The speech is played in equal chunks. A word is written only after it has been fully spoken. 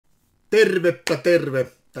Tervepä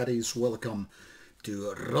terve, that is welcome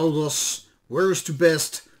to Rauta's worst to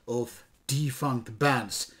best of defunct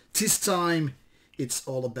bands. This time it's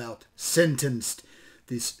all about Sentenced,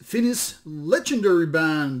 this Finnish legendary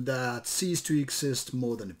band that ceased to exist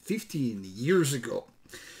more than 15 years ago.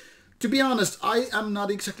 To be honest, I am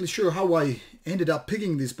not exactly sure how I ended up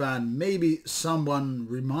picking this band. Maybe someone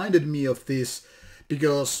reminded me of this,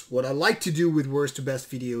 because what I like to do with worst to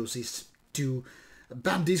best videos is to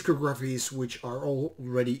band discographies which are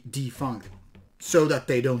already defunct, so that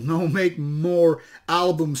they don't make more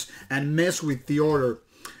albums and mess with the order.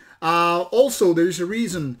 Also, there is a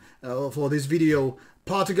reason for this video,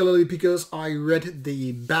 particularly because I read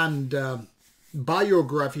the band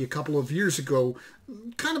biography a couple of years ago.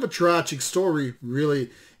 Kind of a tragic story, really,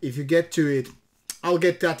 if you get to it. I'll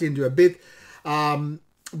get that into a bit.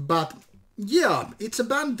 But yeah, it's a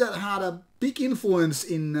band that had a big influence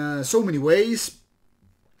in so many ways.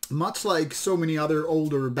 Much like so many other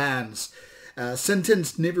older bands,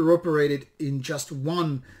 Sentenced never operated in just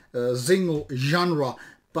one single genre,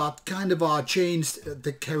 but kind of changed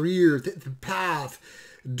the career, the path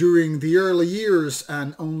during the early years,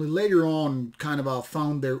 and only later on kind of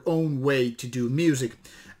found their own way to do music,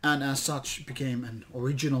 and as such became an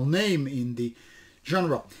original name in the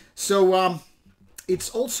genre. So it's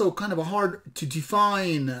also kind of hard to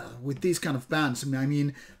define with these kind of bands. I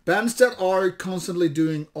mean, bands that are constantly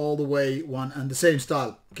doing all the way one and the same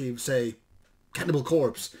style, okay, say Cannibal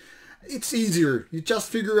Corpse. It's easier. You just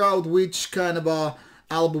figure out which kind of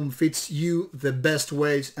album fits you the best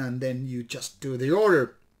ways, and then you just do the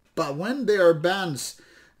order. But when there are bands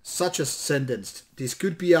such as Sentenced, this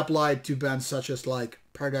could be applied to bands such as like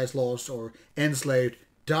Paradise Lost or Enslaved,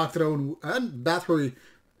 Dark Throne and Bathory,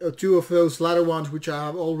 two of those latter ones which I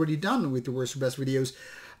have already done with the worst to best videos.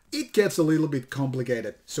 It gets a little bit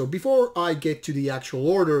complicated. So before I get to the actual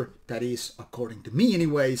order, that is according to me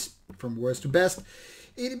anyways, from worst to best,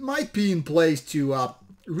 it might be in place to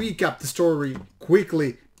recap the story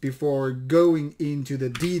quickly before going into the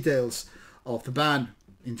details of the band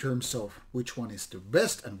in terms of which one is the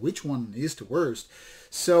best and which one is the worst.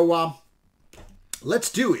 So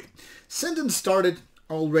let's do it. Sentence started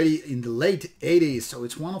already in the late 80s, so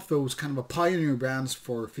it's one of those kind of a pioneer bands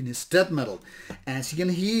for Finnish death metal. As you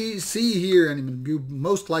can see here, and you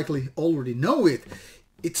most likely already know it,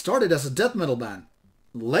 it started as a death metal band.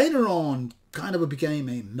 Later on, kind of became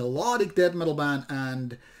a melodic death metal band,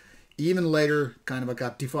 and even later kind of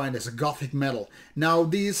got defined as a gothic metal. Now,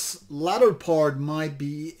 this latter part might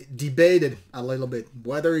be debated a little bit,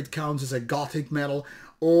 whether it counts as a gothic metal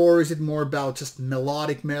or is it more about just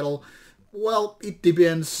melodic metal. Well, it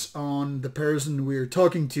depends on the person we're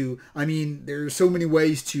talking to. I mean, there are so many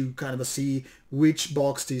ways to kind of see which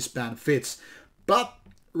box this band fits. But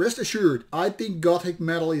rest assured, I think gothic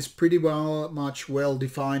metal is pretty much well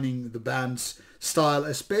defining the band's style,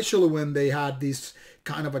 especially when they had this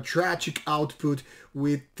kind of a tragic output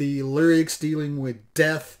with the lyrics dealing with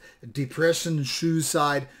death, depression,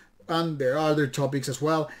 suicide, and there are other topics as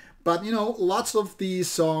well. But, you know, lots of these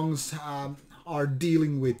songs are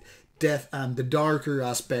dealing with death and the darker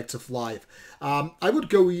aspects of life. I would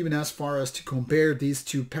go even as far as to compare these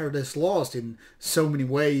to Paradise Lost in so many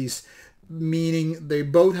ways, meaning they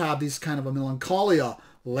both have this kind of a melancholia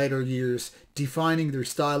later years, defining their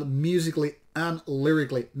style musically and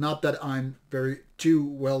lyrically. Not that I'm too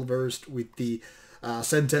well versed with the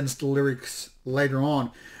Sentenced lyrics later on.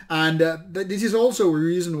 And this is also a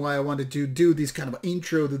reason why I wanted to do this kind of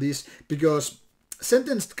intro to this, because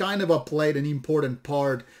Sentenced kind of played an important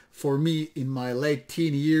part for me in my late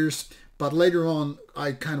teen years, but later on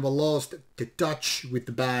I kind of lost the touch with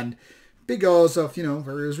the band because of, you know,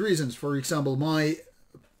 various reasons. For example, my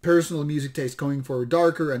personal music taste going for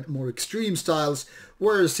darker and more extreme styles,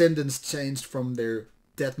 whereas Sentenced changed from their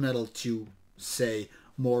death metal to, say,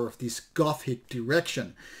 more of this gothic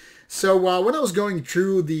direction. So when I was going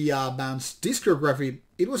through the band's discography,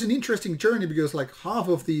 it was an interesting journey, because like half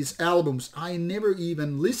of these albums I never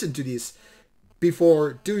even listened to this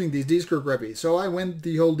before doing this discography. So I went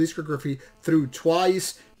the whole discography through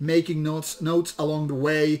twice, making notes along the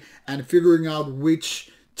way and figuring out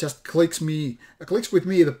which just clicks with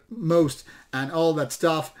me the most and all that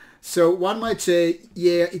stuff. So one might say,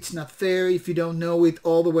 yeah, it's not fair if you don't know it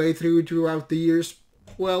all the way throughout the years.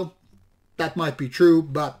 Well, that might be true,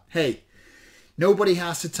 but hey, nobody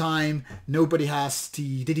has the time, nobody has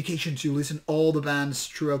the dedication to listen all the bands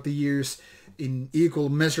throughout the years in equal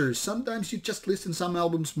measures. Sometimes you just listen some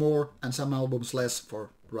albums more and some albums less for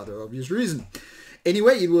rather obvious reason.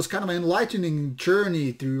 Anyway, it was kind of an enlightening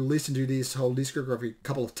journey to listen to this whole discography a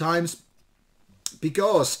couple of times,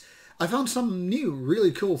 because I found some new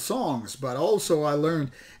really cool songs, but also I learned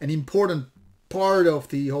an important part of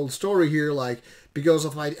the whole story here, like, because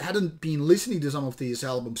if I hadn't been listening to some of these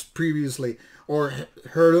albums previously or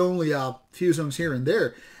heard only a few songs here and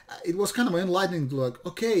there, it was kind of enlightening to look,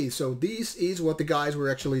 okay, so this is what the guys were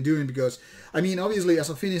actually doing, because, I mean, obviously, as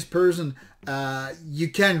a Finnish person, you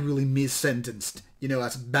can't really miss Sentenced,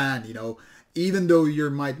 as a band, even though you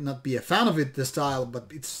might not be a fan of it, the style,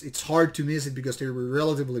 but it's hard to miss it because they were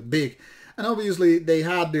relatively big. And obviously, they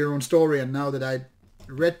had their own story, and now that I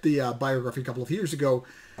read the biography a couple of years ago,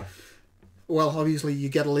 well, obviously, you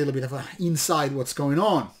get a little bit of an insight what's going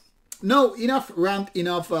on. No, enough rant,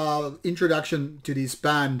 enough introduction to this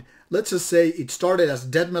band. Let's just say it started as a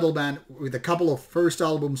death metal band with a couple of first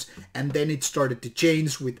albums, and then it started to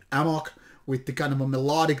change with Amok, with the kind of a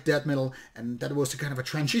melodic death metal, and that was a kind of a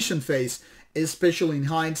transition phase. Especially in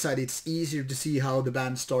hindsight, it's easier to see how the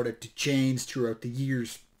band started to change throughout the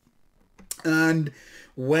years. And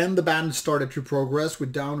when the band started to progress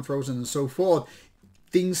with Down, Frozen and so forth,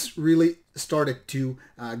 things really started to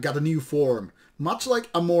get a new form. Much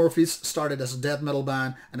like Amorphis started as a death metal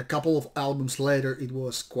band, and a couple of albums later it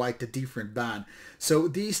was quite a different band. So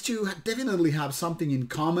these two definitely have something in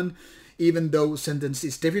common, even though Sentence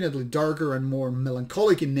is definitely darker and more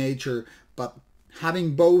melancholic in nature, but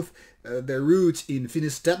having both their roots in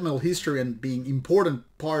Finnish death metal history and being important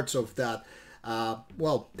parts of that,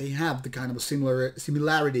 well, they have the kind of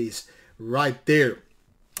similarities right there.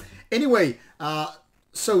 Anyway,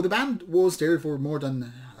 so the band was there for more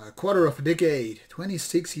than a quarter of a decade,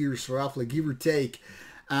 26 years roughly, give or take,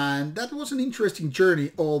 and that was an interesting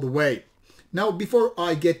journey all the way. Now, before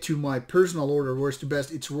I get to my personal order, worst to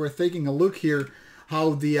best, it's worth taking a look here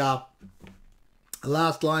how the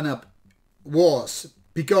last lineup was,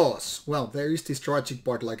 because, well, there is this tragic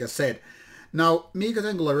part, like I said. Now, Mika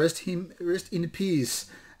Tenkula, rest in peace,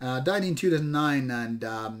 died in 2009,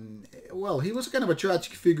 and, well, he was kind of a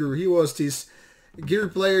tragic figure. He was this gear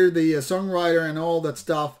player, the songwriter and all that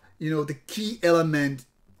stuff, the key element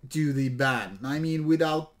to the band. I mean,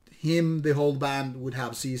 without him, the whole band would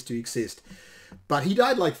have ceased to exist. But he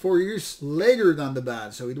died like 4 years later than the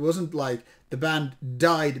band, so it wasn't like the band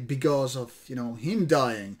died because of, him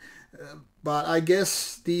dying. But I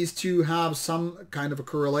guess these two have some kind of a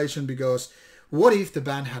correlation, because what if the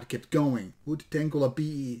band had kept going? Would Tenkula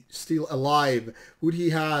be still alive? Would he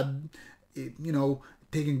had,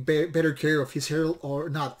 taking better care of his health or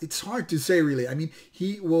not? It's hard to say, really. I mean,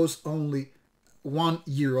 he was only 1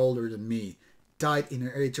 year older than me. Died in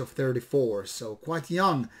the age of 34, so quite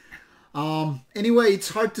young. Anyway, it's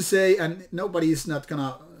hard to say, and nobody's not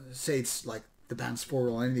gonna say it's like the band's fault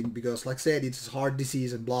or anything, because, like I said, it's a heart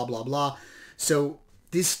disease and blah, blah, blah. So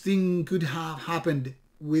this thing could have happened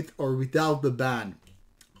with or without the band.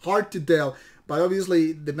 Hard to tell, but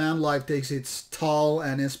obviously the band life takes its toll,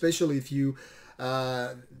 and especially if you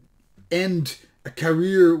end a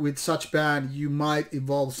career with such band, you might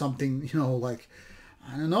evolve something, like,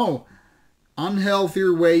 I don't know,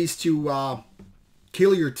 unhealthier ways to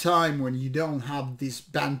kill your time when you don't have this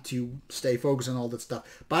band to stay focused on all that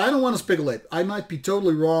stuff. But I don't want to speculate. I might be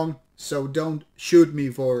totally wrong, so don't shoot me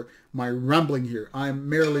for my rambling here. I'm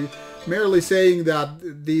merely saying that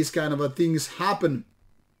these kind of things happen,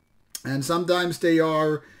 and sometimes they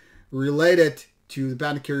are related to the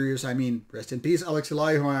band careers. I mean, rest in peace, Aleksi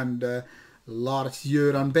Laiho and Lars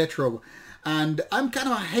Göran Petrov. And I'm kind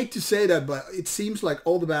of, I hate to say that, but it seems like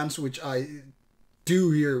all the bands which I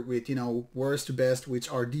do here with, worst to best, which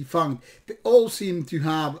are defunct, they all seem to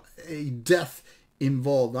have a death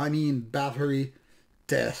involved. I mean, battery,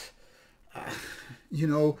 death,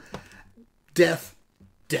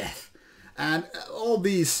 death. And all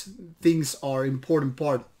these things are important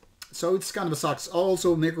part. So it's kind of a sucks.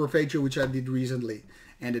 Also, Necrophagia, which I did recently,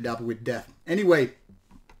 ended up with death. Anyway,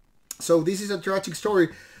 so this is a tragic story.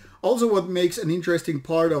 Also, what makes an interesting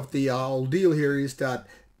part of the whole deal here is that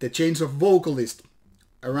the change of vocalist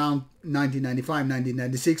around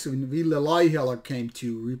 1995-1996, when Ville Laihiala came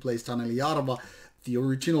to replace Taneli Jarva, the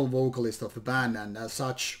original vocalist of the band, and as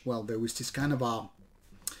such, well, there was this kind of a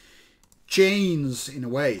change in a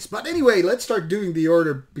ways. But anyway, let's start doing the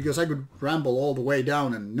order, because I could ramble all the way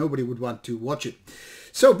down and nobody would want to watch it.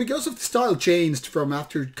 So because of the style changed from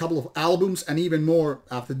after a couple of albums and even more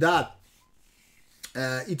after that,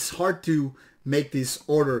 it's hard to make this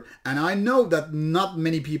order, and I know that not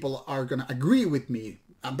many people are gonna agree with me,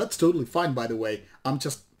 and that's totally fine, by the way. I'm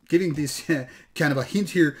just giving this kind of a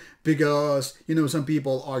hint here, because some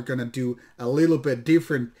people are gonna do a little bit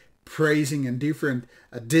different praising and different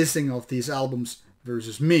dissing of these albums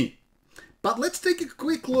versus me. But let's take a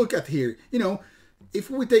quick look at here. if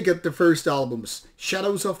we take at the first albums,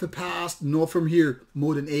 Shadows of the Past, Not From Here,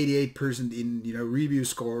 more than 88% in review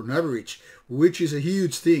score on average, which is a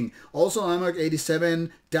huge thing. Also, I'm like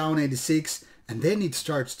 87, down 86, and then it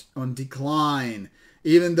starts on decline.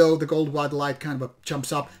 Even though the Gold White Light kind of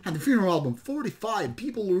jumps up, and the Funeral album 45,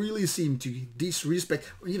 people really seem to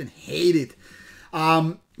disrespect or even hate it.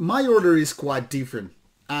 My order is quite different,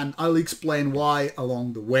 and I'll explain why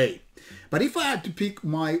along the way. But if I had to pick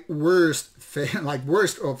my worst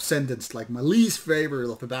of sentence, like my least favorite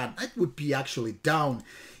of the band, that would be actually Down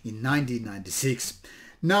in 1996.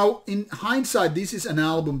 Now, in hindsight, this is an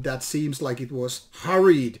album that seems like it was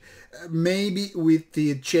hurried. Maybe with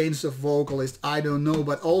the change of vocalist, I don't know,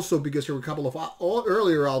 but also because there were a couple of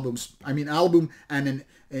earlier albums, album and an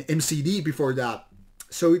MCD before that.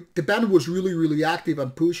 So the band was really, really active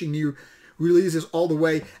and pushing new releases all the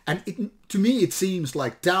way, and to me it seems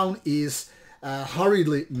like Down is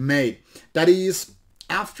hurriedly made. That is,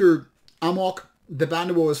 after Amok, the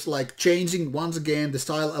band was like changing once again the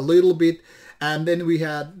style a little bit, and then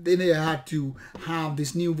they had to have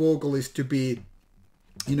this new vocalist to be,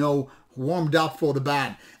 warmed up for the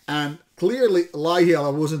band, and clearly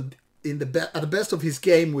Laihiala wasn't at the best of his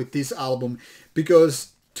game with this album,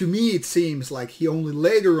 because to me it seems like he only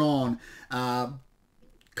later on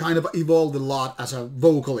kind of evolved a lot as a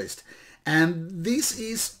vocalist. And this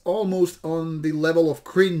is almost on the level of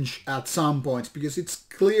cringe at some points, because it's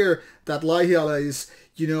clear that Laihiala is,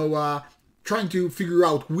 trying to figure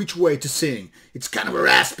out which way to sing. It's kind of a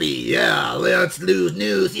raspy, yeah, let's lose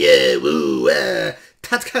news, yeah, woo,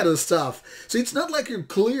 that kind of stuff. So it's not like you're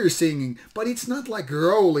clear singing, but it's not like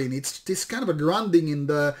rolling. It's this kind of a grunting in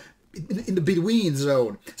the between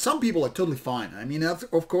zone. Some people are totally fine.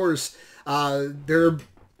 Of course, there are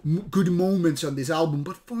good moments on this album,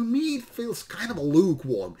 but for me it feels kind of a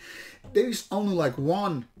lukewarm. There's only like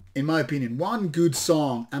one, in my opinion, one good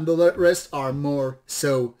song, and the rest are more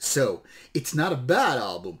so. It's not a bad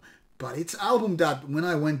album, but it's an album that when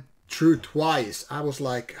I went through twice, I was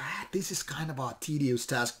like, this is kind of a tedious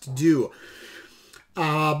task to do,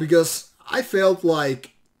 because I felt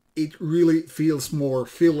like it really feels more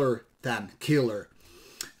filler than killer.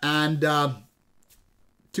 And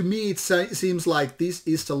to me, it seems like this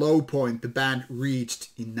is the low point the band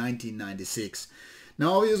reached in 1996.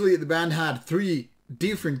 Now, obviously, the band had 3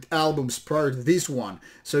 different albums prior to this one,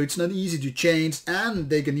 so it's not easy to change and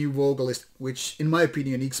take a new vocalist, which, in my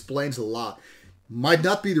opinion, explains a lot. Might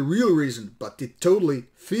not be the real reason, but it totally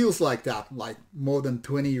feels like that, like more than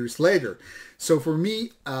 20 years later. So for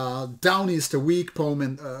me, Down is the weak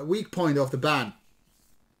point of the band.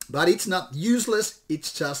 But it's not useless,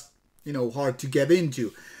 it's just, hard to get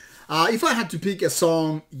into. If I had to pick a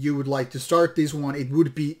song you would like to start this one, it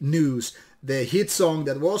would be News, the hit song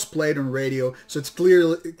that was played on radio. So it's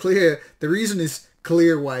clear. The reason is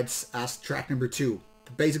clear why it's as track number 2.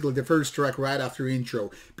 Basically the first track right after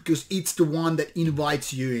intro, because it's the one that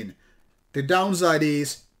invites you in. The downside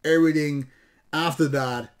is everything after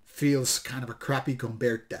that feels kind of a crappy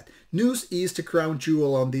compared to that. News is the crown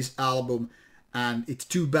jewel on this album, and it's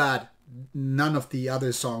too bad none of the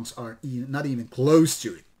other songs are not even close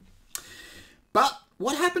to it. But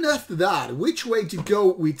what happened after that? Which way to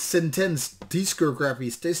go with Sentence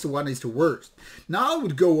discographies? This one is the worst. Now I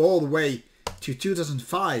would go all the way to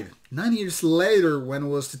 2005, 9 years later, when it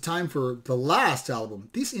was the time for the last album.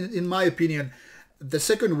 This, in my opinion, the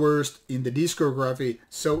second worst in the discography.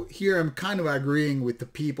 So here I'm kind of agreeing with the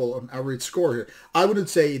people on average score here. I wouldn't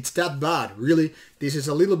say it's that bad, really. This is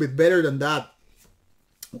a little bit better than that.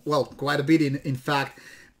 Well, quite a bit in fact,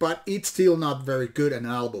 but it's still not very good an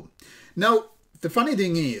album. Now, the funny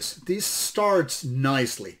thing is, this starts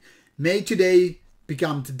nicely. May Today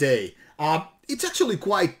Become Today. It's actually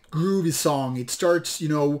quite groovy song. It starts,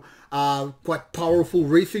 quite powerful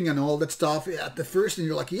riffing and all that stuff at the first, and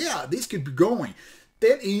you're like, yeah, this could be going.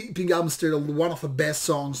 Then it becomes still one of the best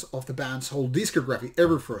songs of the band's whole discography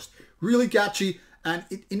ever first. Really catchy, and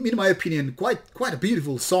in my opinion, quite a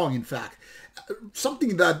beautiful song, in fact.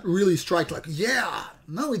 Something that really strikes like, yeah,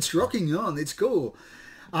 no, it's rocking on, it's cool.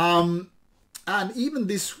 And even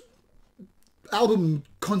this album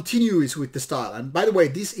continues with the style. And by the way,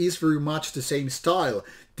 this is very much the same style,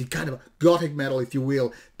 the kind of gothic metal, if you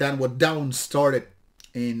will, than what Down started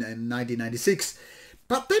in 1996.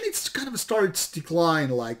 But then it's kind of starts to decline,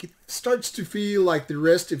 like it starts to feel like the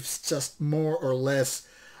rest is just more or less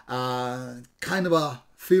kind of a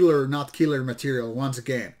filler, not killer material once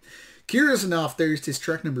again. Curious enough, there is this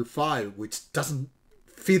track number 5, which doesn't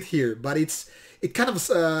fit here, but it kind of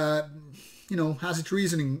has its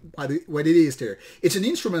reasoning by what it is there. It's an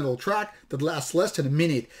instrumental track that lasts less than a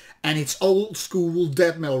minute, and it's old school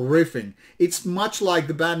death metal riffing. It's much like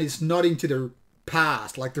the band is nodding to their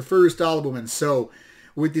past, like their first album and so,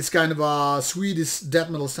 with this kind of a Swedish death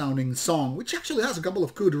metal sounding song, which actually has a couple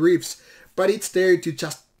of good riffs, but it's there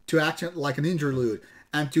to act like an interlude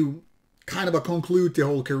and to kind of conclude the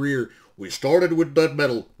whole career. We started with death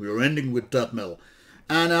metal, we are ending with death metal.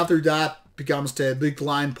 And after that becomes the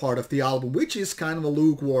decline part of the album, which is kind of a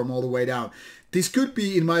lukewarm all the way down. This could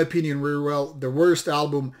be, in my opinion, very well the worst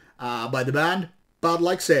album by the band, but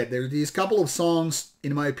like I said, there's these couple of songs,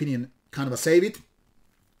 in my opinion, kind of a save it.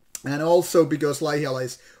 And also because Laihela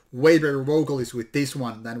is way better vocalist with this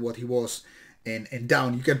one than what he was in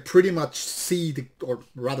Down. You can pretty much see, or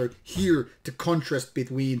rather hear the contrast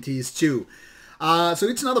between these two. So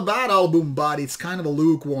it's not a bad album, but it's kind of a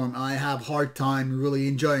lukewarm. I have a hard time really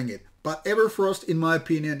enjoying it. But Everfrost, in my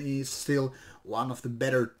opinion, is still one of the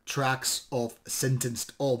better tracks of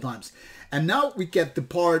Sentenced all times. And now we get the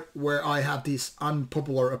part where I have this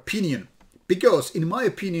unpopular opinion. Because, in my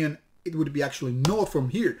opinion, it would be actually North From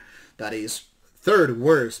Here that is third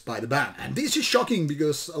worst by the band. And this is shocking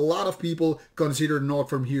because a lot of people consider North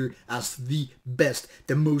From Here as the best,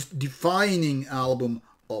 the most defining album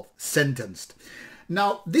of Sentenced.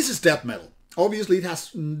 Now, this is death metal. Obviously,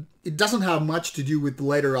 it doesn't have much to do with the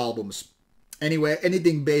later albums. Anyway,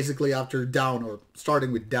 anything basically after Down or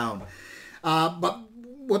starting with Down. But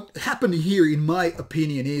what happened here, in my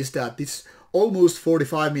opinion, is that this almost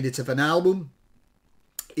 45 minutes of an album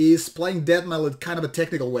is playing death metal in kind of a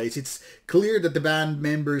technical ways. It's clear that the band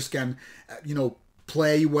members can,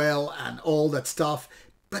 play well and all that stuff.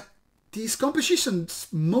 These compositions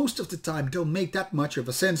most of the time don't make that much of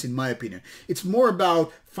a sense, in my opinion. It's more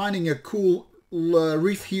about finding a cool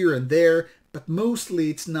riff here and there, but mostly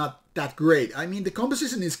it's not that great. I mean, the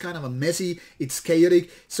composition is kind of a messy, it's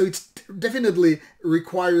chaotic, so it definitely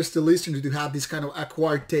requires the listener to have this kind of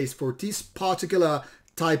acquired taste for this particular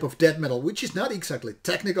type of death metal, which is not exactly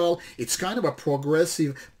technical. It's kind of a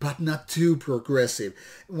progressive, but not too progressive.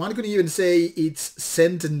 One could even say it's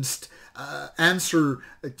Sentenced answer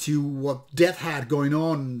to what Death had going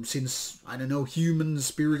on since, I don't know, human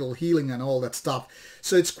spiritual healing and all that stuff.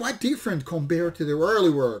 So it's quite different compared to their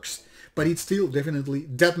early works, but it's still definitely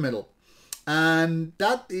death metal. And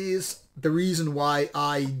that is the reason why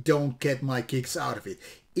I don't get my kicks out of it.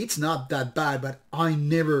 It's not that bad, but I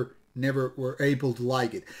never were able to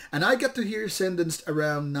like it. And I got to hear Sentenced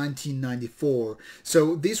around 1994.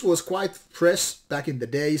 So this was quite fresh back in the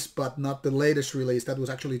days, but not the latest release. That was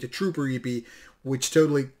actually the Trooper EP, which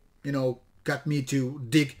totally, got me to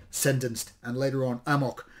dig Sentenced and later on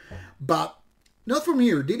Amok. But Not From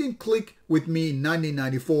Here didn't click with me in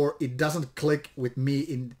 1994. It doesn't click with me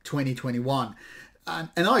in 2021. And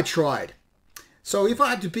I tried. So if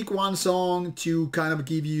I had to pick one song to kind of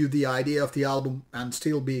give you the idea of the album and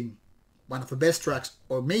still being one of the best tracks,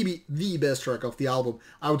 or maybe the best track of the album,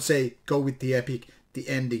 I would say go with the Epic, the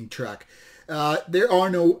ending track. There are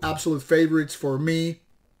no absolute favorites for me,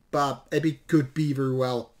 but Epic could be very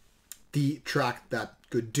well the track that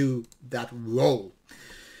could do that role.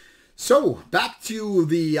 So back to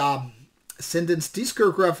the Sentenced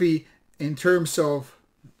discography in terms of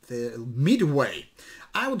the midway.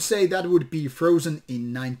 I would say that would be Frozen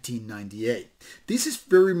in 1998. This is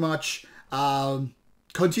very much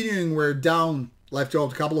continuing where Down left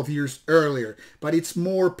off a couple of years earlier, but it's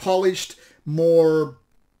more polished, more,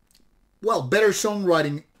 better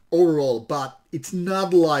songwriting overall, but it's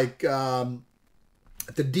not like the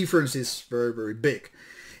difference is very, very big.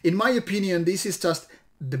 In my opinion, this is just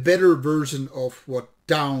the better version of what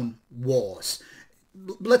Down was.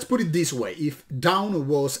 Let's put it this way. If Down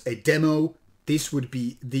was a demo, this would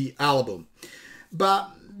be the album.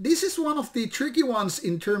 But this is one of the tricky ones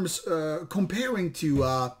in terms comparing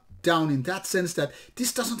to Down, in that sense that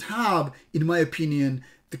this doesn't have, in my opinion,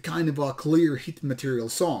 the kind of a clear hit material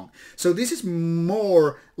song. So this is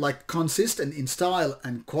more like consistent in style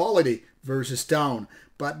and quality versus Down,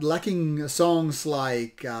 but lacking songs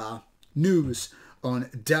like News on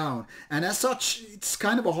Down. And as such, it's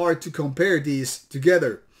kind of hard to compare these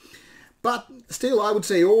together. But still, I would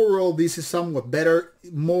say overall this is somewhat better,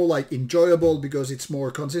 more like enjoyable because it's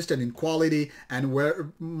more consistent in quality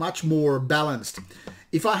and much more balanced.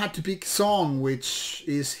 If I had to pick a song which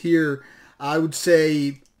is here, I would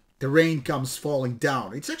say The Rain Comes Falling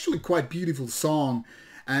Down. It's actually quite a beautiful song,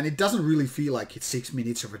 and it doesn't really feel like it's 6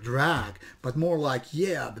 minutes of a drag, but more like,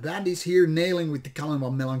 yeah, the band is here nailing with the kind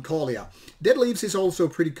of melancholia. Dead Leaves is also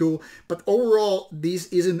pretty cool, but overall this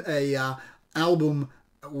isn't a album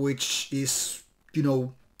which is,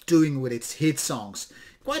 doing with its hit songs.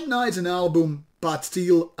 Quite nice an album, but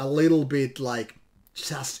still a little bit like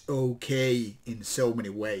just okay in so many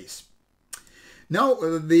ways. Now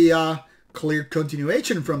the clear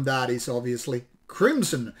continuation from that is obviously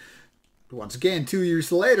Crimson. Once again, 2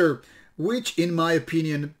 years later, which in my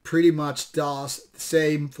opinion pretty much does the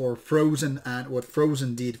same for Frozen and what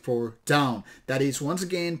Frozen did for Down. That is once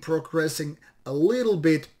again progressing a little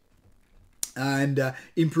bit and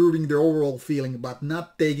improving the overall feeling, but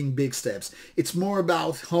not taking big steps. It's more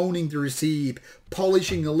about honing the receipt,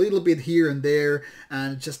 polishing a little bit here and there,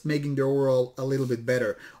 and just making the overall a little bit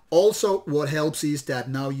better. Also, what helps is that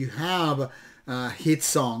now you have a hit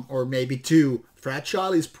song, or maybe two.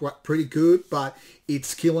 Fragile is pretty good, but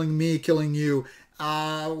it's Killing Me, Killing You,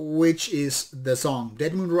 which is the song.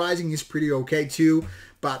 Dead Moon Rising is pretty okay too,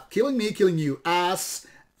 but Killing Me, Killing You, as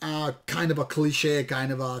kind of a cliche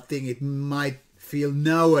kind of a thing it might feel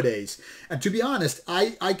nowadays. And to be honest,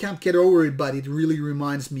 I can't get over it, but it really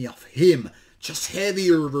reminds me of him. Just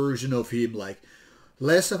heavier version of him, like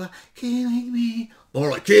less of a killing me, more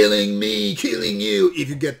like killing me, killing you, if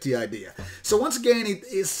you get the idea. So once again, it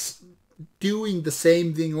is doing the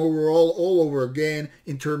same thing overall, all over again,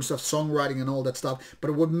 in terms of songwriting and all that stuff.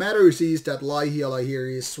 But what matters is that Laihia here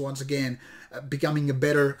is once again becoming a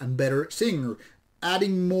better and better singer,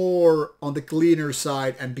 adding more on the cleaner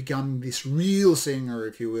side and becoming this real singer,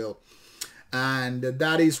 if you will. And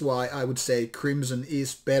that is why I would say Crimson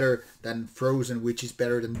is better than Frozen, which is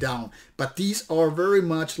better than Down. But these are very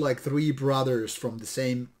much like three brothers from the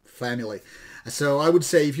same family. So I would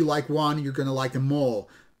say if you like one, you're going to like them all.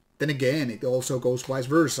 Then again, it also goes vice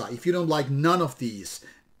versa. If you don't like none of these,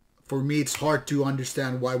 for me it's hard to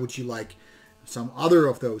understand why would you like some other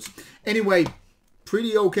of those. Anyway,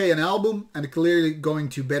 pretty okay an album, and clearly going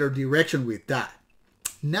to better direction with that.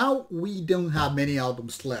 Now we don't have many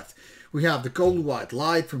albums left. We have The Cold White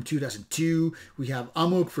Light from 2002, we have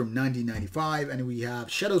Amok from 1995, and we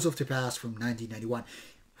have Shadows of the Past from 1991.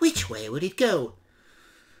 Which way would it go?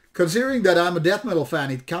 Considering that I'm a death metal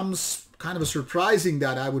fan, it comes kind of surprising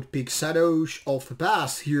that I would pick Shadows of the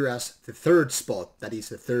Past here as the third spot. That is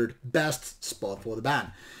the third best spot for the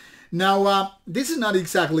band. Now, this is not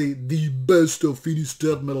exactly the best of Finnish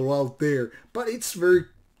death metal out there, but it's very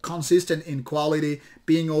consistent in quality,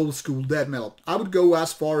 being old school death metal. I would go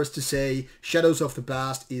as far as to say Shadows of the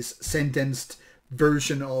Past is sentenced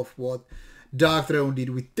version of what Darkthrone did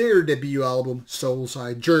with their debut album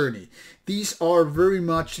Soulside Journey. These are very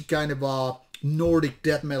much kind of Nordic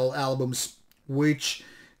death metal albums, which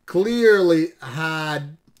clearly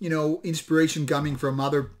had, you know, inspiration coming from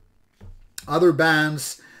other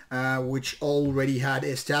bands which already had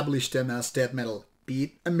established them as death metal, be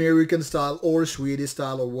it American style or Swedish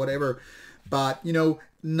style or whatever. But, you know,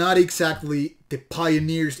 not exactly the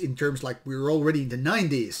pioneers in terms like we were already in the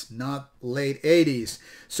 90s, not late 80s.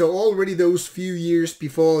 So already those few years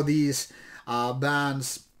before these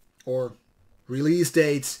bands or release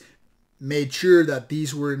dates made sure that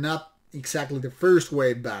these were not exactly the first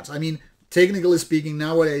wave bands. I mean, technically speaking,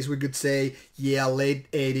 nowadays we could say, yeah,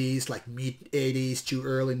 late 80s, like mid 80s to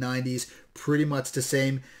early 90s, pretty much the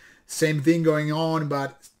same thing going on,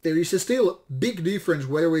 but there is still a big difference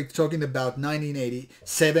whether we're talking about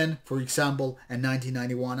 1987, for example, and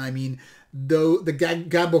 1991. I mean, though the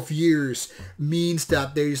gap of years means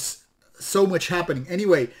that there's so much happening.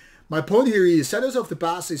 Anyway, my point here is Shadows of the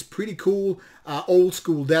Past is pretty cool, old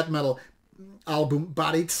school death metal album,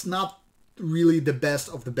 but it's not really the best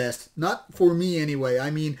of the best. Not for me anyway. I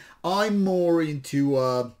mean, I'm more into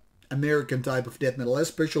American type of death metal,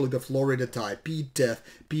 especially the Florida type, Beat Death,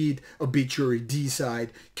 Beat Obituary,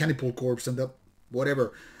 D-Side, Cannibal Corpse, and the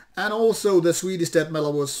whatever. And also the Swedish death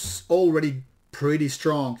metal was already pretty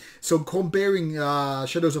strong. So comparing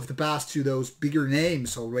Shadows of the Past to those bigger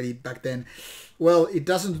names already back then, well, it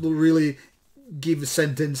doesn't really give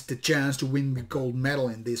Sentence the chance to win the gold medal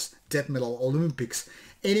in this death metal Olympics.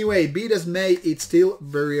 Anyway, be it as may, it's still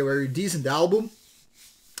very, very decent album.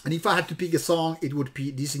 And if I had to pick a song, it would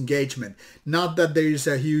be Disengagement. Not that there is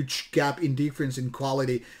a huge gap in difference in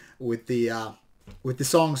quality with the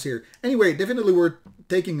songs here. Anyway, definitely worth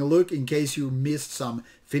taking a look in case you missed some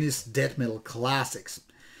Finnish death metal classics.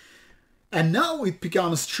 And now it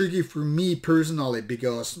becomes tricky for me personally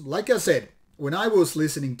because, like I said, when I was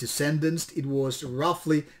listening to Sentenced, it was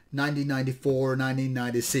roughly 1994,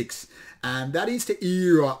 1996. And that is the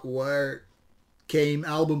era where came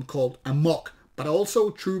album called Amok, but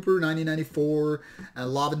also Trooper 1994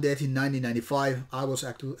 and Love and Death in 1995. I was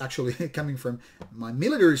actually coming from my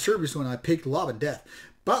military service when I picked Love and Death.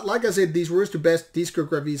 But like I said, these were the best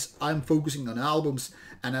discographies. I'm focusing on albums,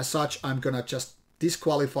 and as such, I'm gonna just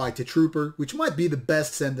disqualify the Trooper, which might be the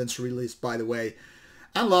best Sentence release, by the way.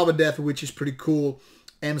 and Love and Death, which is pretty cool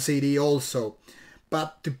MCD also.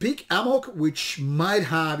 But to pick Amok, which might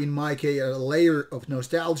have in my case a layer of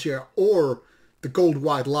nostalgia, or the Cold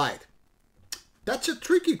White Light, that's a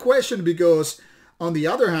tricky question, because on the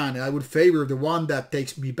other hand, I would favor the one that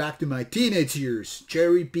takes me back to my teenage years,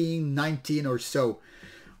 Jerry being 19 or so,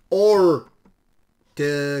 or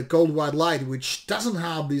the Cold White Light, which doesn't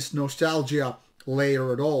have this nostalgia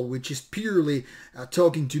layer at all, which is purely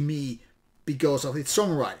talking to me because of its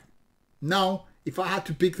songwriting. Now, if I had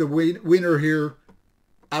to pick the winner here,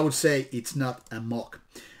 I would say it's not Amok.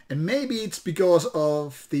 And maybe it's because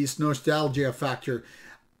of this nostalgia factor.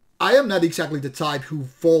 I am not exactly the type who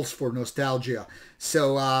falls for nostalgia,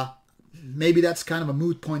 so maybe that's kind of a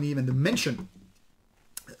moot point even to mention.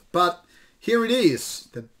 But here it is,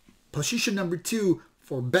 the position number 2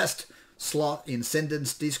 for best slot in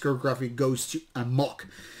sentence discography goes to Amok.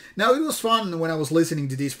 Now, it was fun when I was listening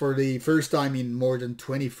to this for the first time in more than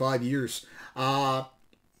 25 years.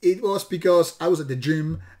 It was because I was at the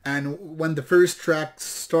gym, and when the first track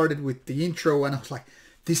started with the intro, and I was like,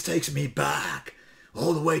 this takes me back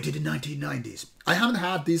all the way to the 1990s. I haven't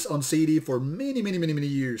had this on CD for many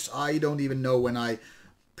years. I don't even know when. I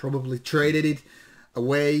probably traded it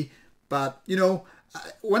away. But, you know,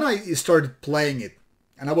 when I started playing it,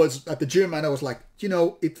 and I was at the gym, and I was like, you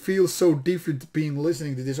know, it feels so different being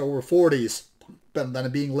listening to this over 40s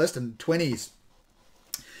than being less than 20s.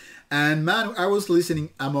 And man, I was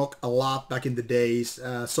listening Amok a lot back in the days.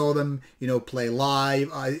 Saw them, you know, play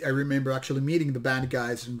live. I remember actually meeting the band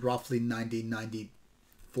guys in roughly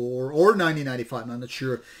 1994 or 1995. I'm not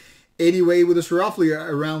sure. Anyway, it was roughly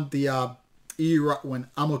around the era when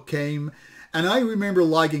Amok came. And I remember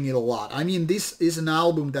liking it a lot. I mean, this is an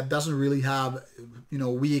album that doesn't really have, you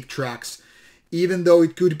know, weak tracks. Even though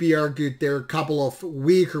it could be argued there are a couple of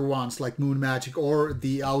weaker ones like Moon Magic or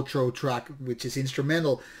the outro track, which is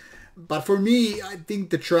instrumental. But for me, I think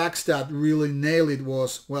the tracks that really nailed it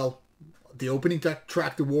was, well, the opening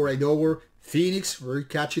track, The War Ain't Over, Phoenix, very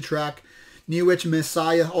catchy track, New Age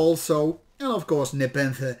Messiah also, and of course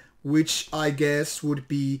Nepenthe, which I guess would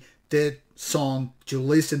be the song to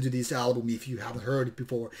listen to this album if you haven't heard it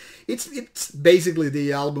before. It's basically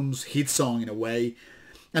the album's hit song in a way.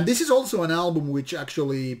 And this is also an album which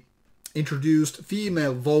actually introduced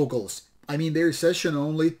female vocals. I mean, they're session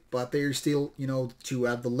only, but they're still, you know, to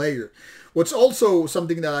add the layer. What's also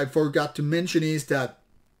something that I forgot to mention is that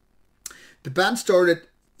the band started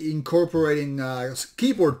incorporating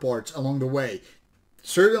keyboard parts along the way.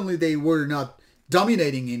 Certainly they were not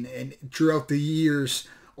dominating in throughout the years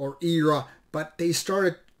or era, but they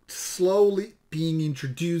started slowly being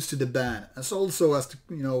introduced to the band, as also as the,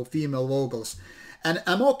 you know, female vocals. And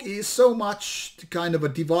Amok is so much kind of a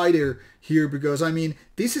divider here, because I mean,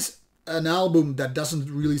 this is an album that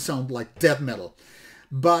doesn't really sound like death metal,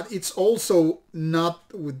 but it's also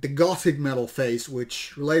not with the gothic metal phase,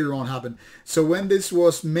 which later on happened. So when this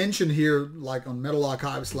was mentioned here, like on Metal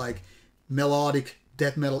Archives, like melodic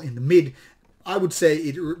death metal in the mid, I would say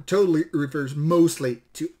it totally refers mostly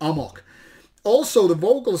to Amok. Also, the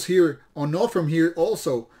vocals here on Not From Here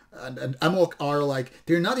also, and Amok are like,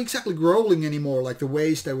 they're not exactly growling anymore like the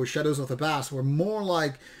ways that were Shadows of the Past, were more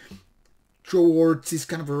like towards this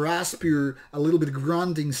kind of raspier, a little bit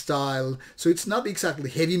grunting style. So it's not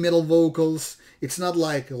exactly heavy metal vocals, it's not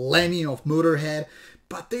like Lemmy of Motorhead,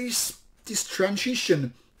 but there's this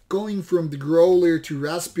transition going from the growler to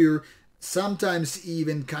raspier, sometimes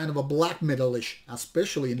even kind of a black metalish,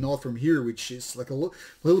 especially in Not From Here, which is like a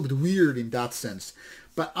little bit weird in that sense.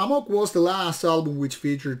 But Amok was the last album which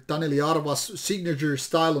featured Taneli Arva's signature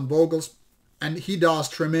style and vocals, and he does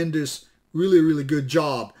tremendous, really good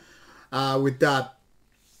job with that.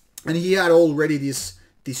 And he had already this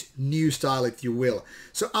new style, if you will.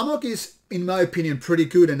 So Amok is, in my opinion, pretty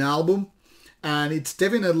good an album, and it's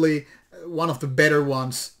definitely one of the better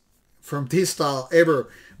ones from this style ever.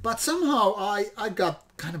 But somehow I got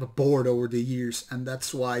kind of bored over the years, and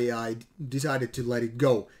that's why I decided to let it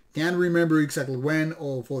go. Can't remember exactly when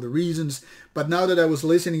or for the reasons, but now that I was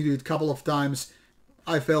listening to it a couple of times,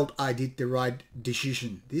 I felt I did the right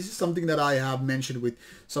decision. This is something that I have mentioned with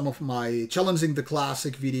some of my Challenging the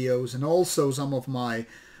Classic videos and also some of my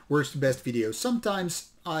Worst to Best videos. Sometimes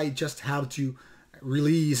I just have to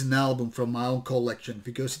release an album from my own collection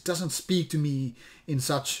because it doesn't speak to me in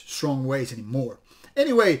such strong ways anymore.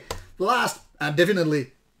 Anyway, last and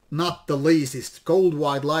definitely not the least is Cold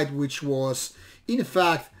White Light, which was in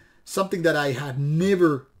fact something that I had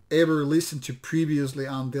never ever listened to previously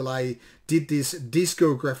until I did this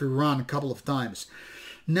discography run a couple of times.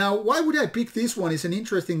 Now, why would I pick this one is an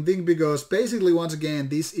interesting thing, because basically, once again,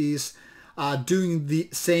 this is doing the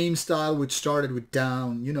same style which started with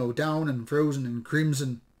Down, Down and Frozen and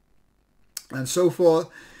Crimson and so forth.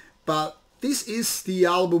 But this is the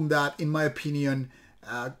album that, in my opinion,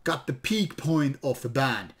 got the peak point of the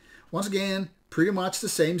band. Once again, pretty much the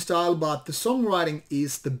same style, but the songwriting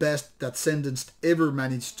is the best that Sentenced ever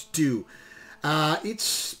managed to do.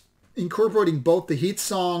 It's incorporating both the hit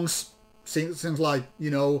songs, things like,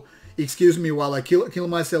 Excuse Me While I Kill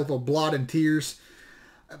Myself, or Blood and Tears,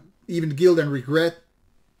 even Guilt and Regret.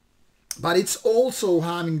 But it's also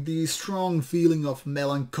having the strong feeling of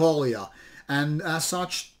melancholia, and as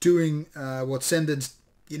such doing what Sentenced,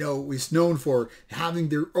 is known for, having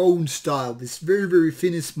their own style, this very, very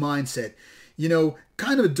Finnish mindset.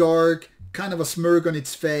 Kind of dark, kind of a smirk on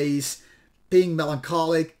its face, being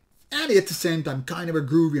melancholic, and at the same time kind of a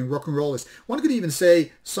groovy and rock and rollist. One could even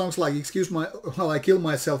say songs like Excuse Me While I Kill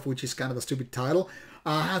Myself, which is kind of a stupid title,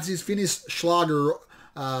 has this Finnish Schlager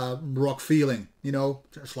rock feeling,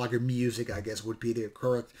 Schlager music, I guess would be the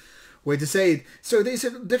correct way to say it. So there's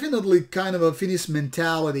definitely kind of a Finnish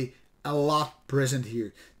mentality a lot present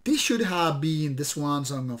here. This should have been the swan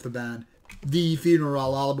song of the band, the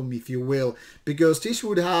funeral album, if you will, because this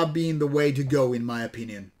would have been the way to go, in my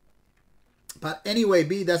opinion. But anyway,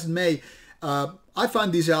 be that as it may, I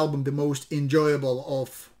find this album the most enjoyable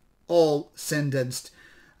of all Sentenced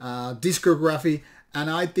discography, and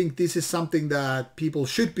I think this is something that people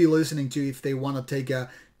should be listening to if they want to take a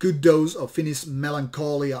good dose of Finnish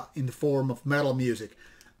melancholia in the form of metal music.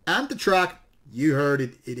 And the track, you heard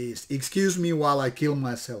it, it is Excuse Me While I Kill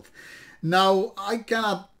Myself. Now, I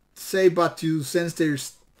cannot say but to sense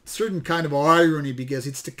there's certain kind of irony, because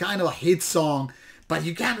it's the kind of a hit song, but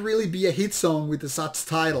you can't really be a hit song with such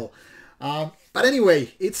title. But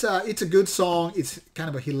anyway, it's a good song. It's kind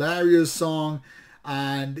of a hilarious song,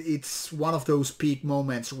 and it's one of those peak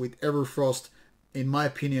moments with Everfrost, in my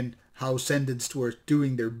opinion, how Sentenced were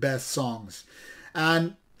doing their best songs.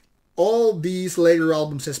 And all these later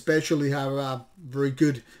albums especially have a very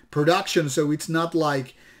good production, so it's not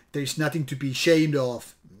like there's nothing to be ashamed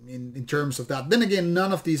of in terms of that. Then again,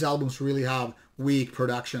 none of these albums really have weak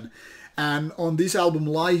production. And on this album,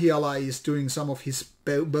 Laihiala is doing some of his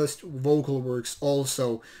best vocal works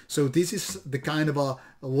also. So this is the kind of a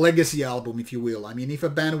legacy album, if you will. I mean, if a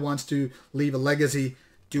band wants to leave a legacy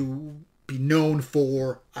to be known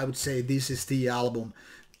for, I would say this is the album.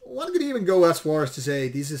 One could even go as far as to say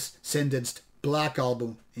this is Sentenced Black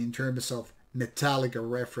Album in terms of Metallica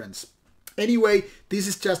reference. Anyway, this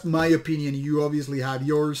is just my opinion. You obviously have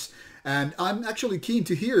yours. And I'm actually keen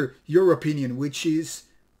to hear your opinion, which is,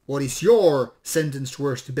 what is your Sentenced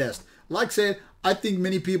worst to best? Like I said, I think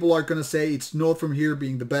many people are going to say it's North From Here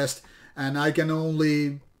being the best, and I can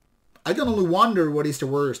only wonder what is the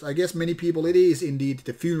worst. I guess many people it is indeed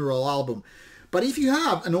the Funeral album. But if you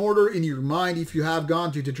have an order in your mind, if you have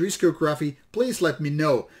gone to the discography, please let me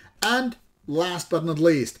know. And last but not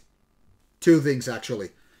least, two things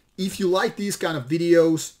actually. If you like these kind of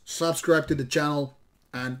videos, subscribe to the channel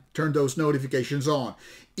and turn those notifications on.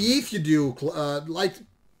 If you do like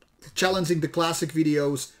challenging the classic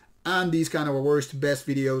videos and these kind of worst to best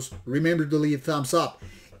videos, remember to leave a thumbs up.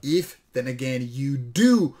 If then again you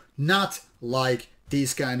do not like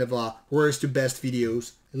these kind of worst to best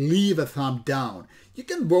videos, leave a thumb down. You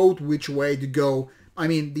can vote which way to go. I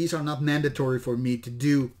mean, these are not mandatory for me to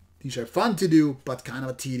do. These are fun to do, but kind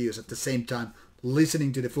of tedious at the same time,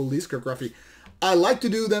 listening to the full discography. I like to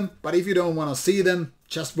do them, but if you don't want to see them,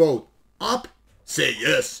 just vote up, say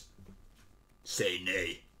yes, say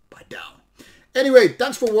nay, by down. Anyway,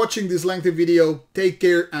 thanks for watching this lengthy video. Take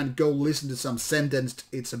care and go listen to some Sentenced.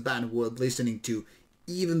 It's a band worth listening to.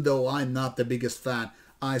 Even though I'm not the biggest fan,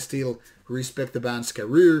 I still respect the band's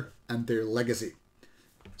career and their legacy.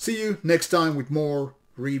 See you next time with more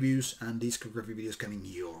reviews and discography videos coming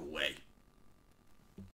your way.